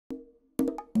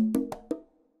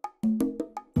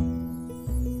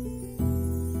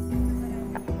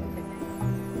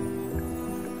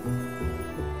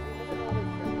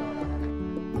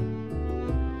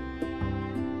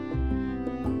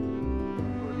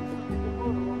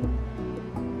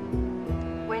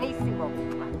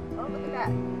that?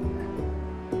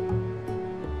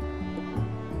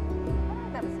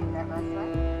 I've never seen that last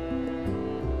night.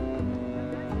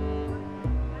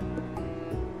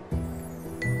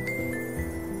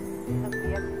 Look,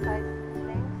 the exercise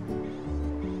things.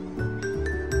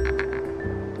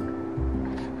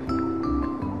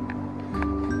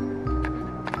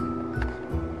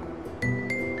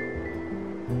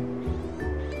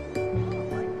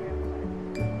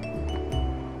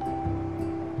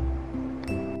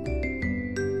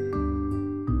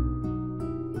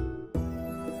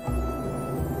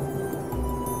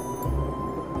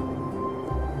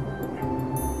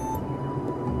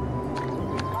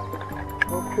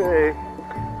 Okay,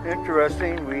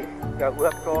 interesting. We got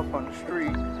left off on the street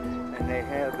and they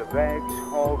have the bags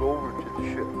hauled over to the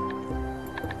ship.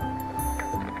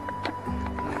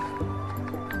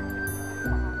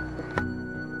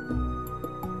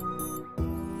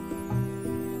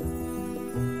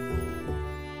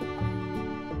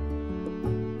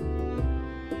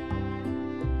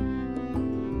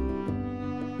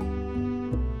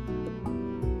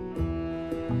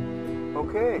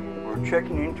 Okay, we're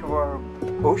checking into our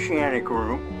Oceanic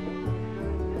room,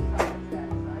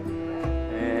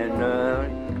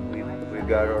 and we've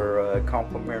got our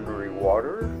complimentary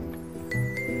water,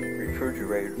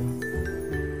 refrigerator,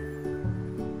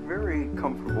 very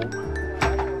comfortable.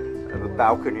 We have a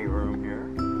balcony room here.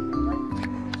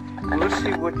 And let's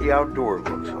see what the outdoor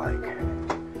looks like.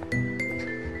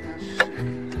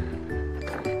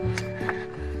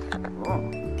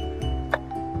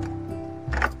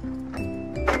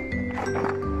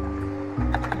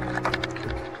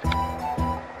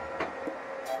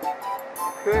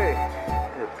 Okay,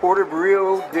 the Port of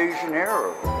Rio de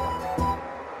Janeiro. Oh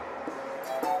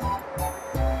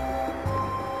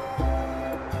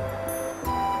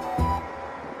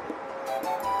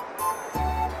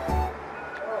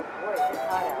boy, it's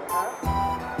hot out, huh?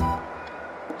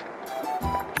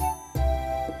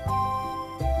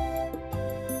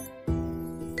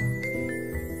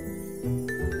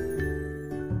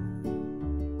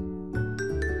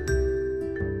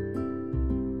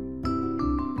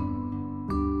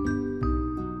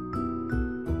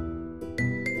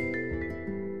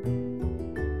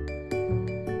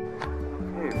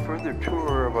 Further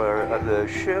tour of the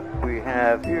ship, we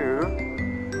have here a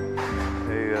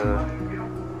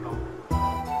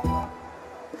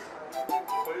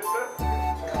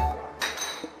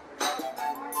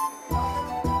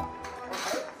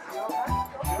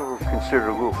sort of considered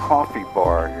a little coffee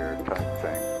bar here type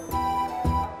thing.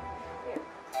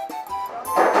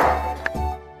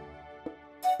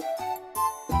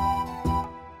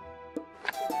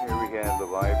 Here we have the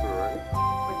library.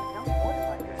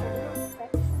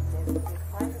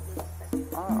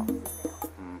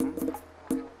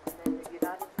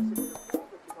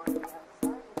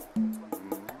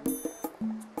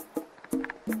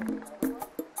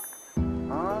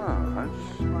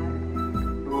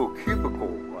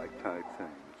 Cubicle-like type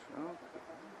things.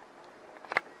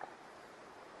 Okay.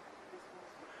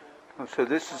 Oh, so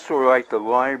this is sort of like the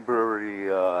library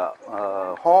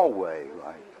hallway,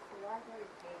 like.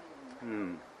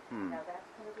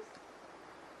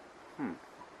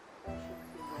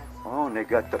 Oh, and they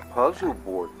got the puzzle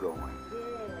board going.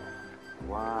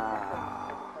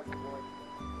 Wow.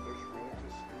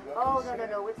 Oh,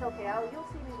 no, it's okay. You'll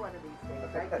see me one of these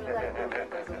days. I do like doing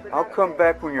puzzles, but I'll come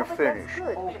back when you're but finished. That's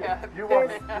good. Oh, yeah. You want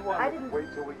to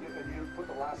wait till we get and you put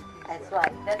the last piece That's in.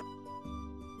 right.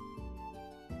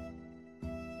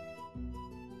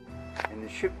 And the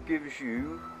ship gives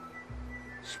you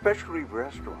specialty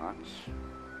restaurants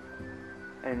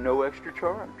and no extra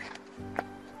charge.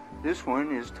 This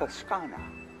one is Toscana.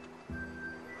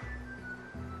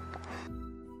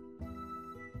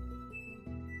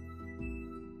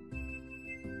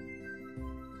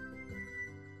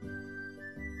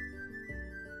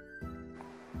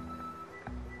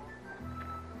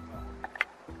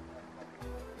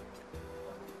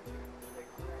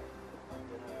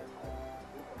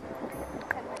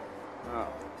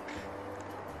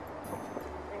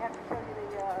 They have to show you the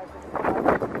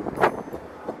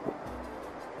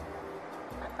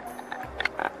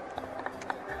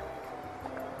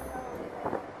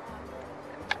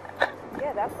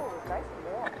yeah, that pool was nice and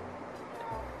warm.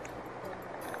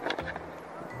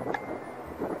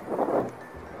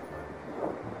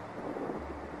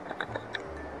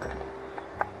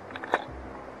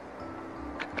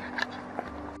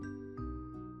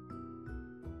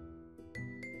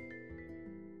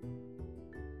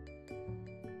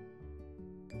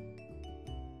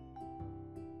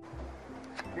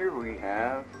 Here we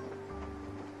have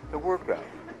the workout.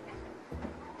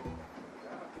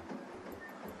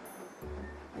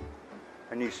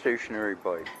 any stationary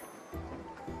bike.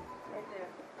 Right there.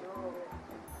 Go over it.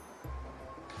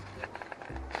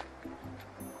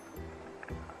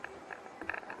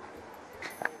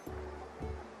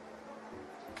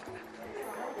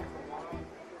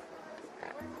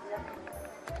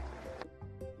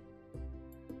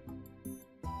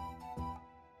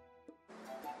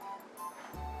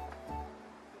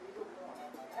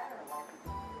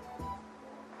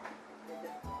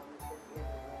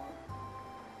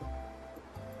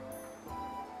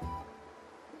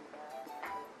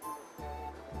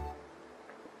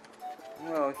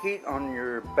 Well, heat on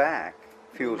your back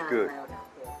feels Not good. allowed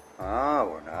out there. Ah,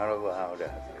 we're not allowed out Took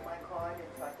there. my card and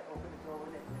tried to open the door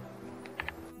with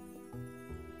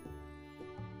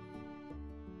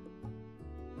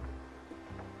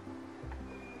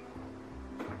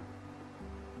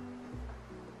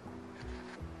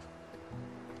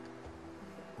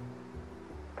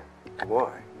it.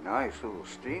 Boy, nice little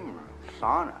steam room,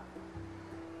 sauna.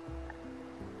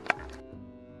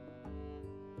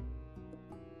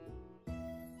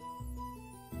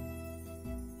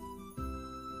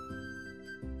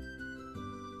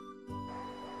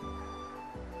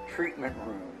 Treatment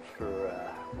rooms for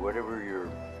whatever you're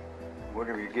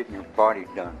getting your body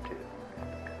done to.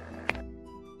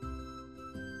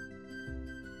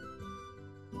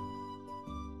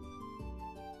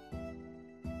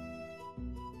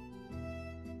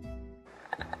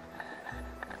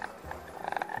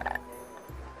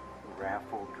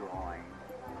 Raffle drawing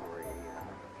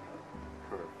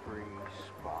for a free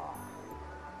spa.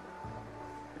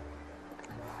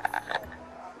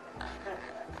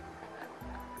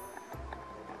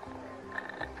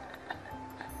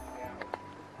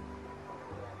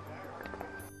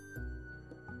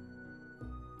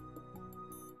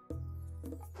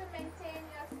 To maintain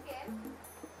your skin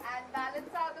and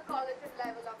balance out the collagen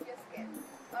level of your skin.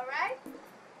 Alright?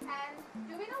 And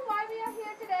do we know why we are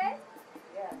here today?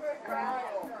 Yes.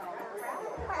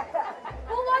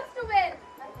 Who wants to win?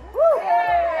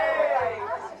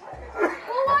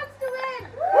 Who wants to win?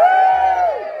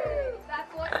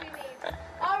 That's what we need.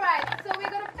 Alright, so we're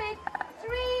going to pick 3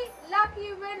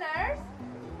 lucky winners.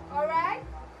 Alright?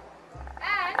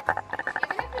 And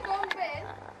even if you don't win,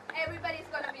 everybody's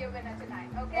going to be a winner tonight.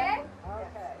 Okay?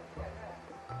 Okay.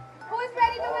 Who is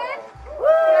ready to win?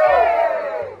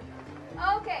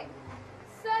 Okay.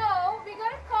 So we're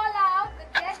going to call out the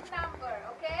deck number,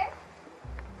 okay?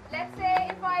 Let's say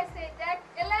if I say deck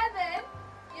 11,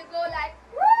 you go like,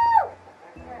 woo!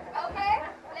 Okay?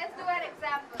 Let's do an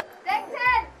example. Deck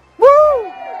 10. Woo!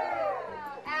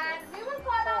 And we will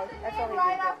call out the name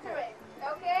right after it,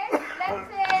 okay? Let's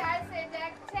say I say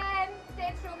deck 10,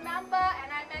 stateroom number, and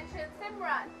I mention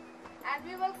Simran. And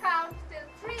we will count till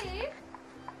 3.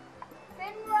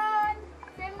 Simran,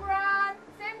 Simran,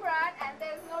 Simran, and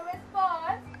there's no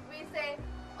response. We say,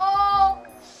 oh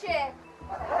shit.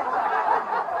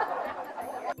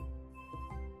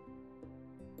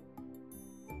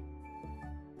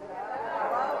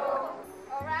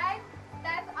 Alright?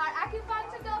 That's our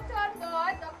acupuncture doctor on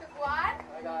board, Dr. Guan.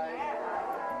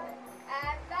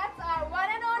 And that's our one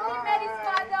and only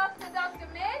Medispa doctor, Dr.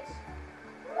 Mitch.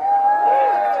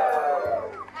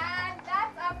 And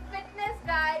that's a fitness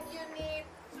guide you need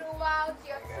throughout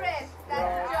your trip.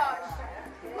 That's Josh.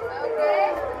 Okay?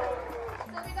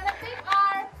 So we're going to pick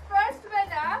our first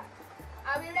winner.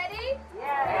 Are we ready?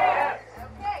 Yes.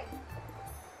 Okay.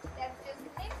 Let's just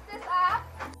mix this up.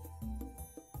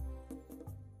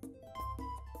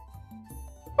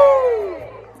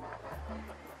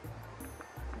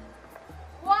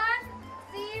 One,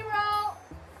 zero,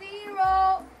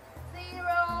 zero,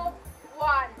 zero,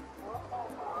 one.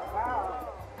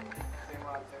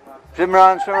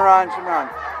 Simran, Simran, Simran.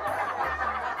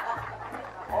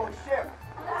 Oh shit!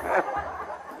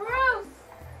 Bruce.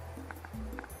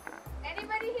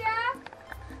 Anybody here?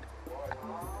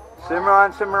 Simran,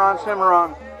 Simran, Simran.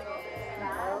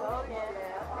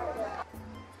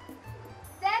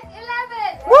 Deck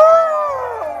 11. Woo!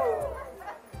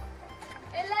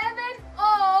 11,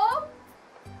 0,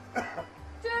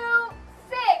 2,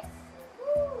 6.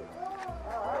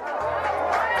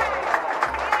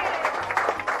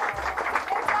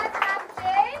 This one from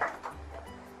Jane.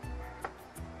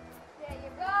 There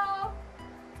you go.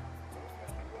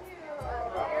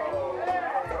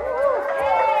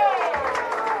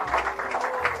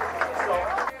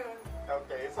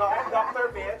 Okay, so I'm Dr.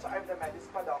 Mitch. I'm the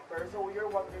Medispa doctor. So you're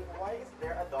wondering, why is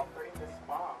there a doctor in the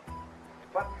spa?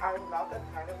 But I'm not that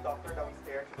kind of doctor that we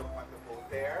stare to the want to go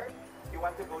there. You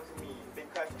want to go to me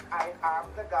because I am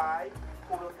the guy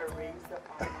who will erase the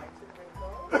fine lines and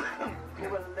wrinkles. Who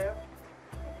will lift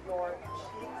your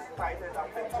cheeks tighten up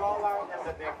the jawline and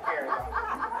the neck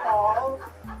area.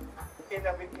 in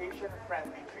a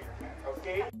vacation-friendly treatment,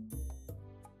 okay?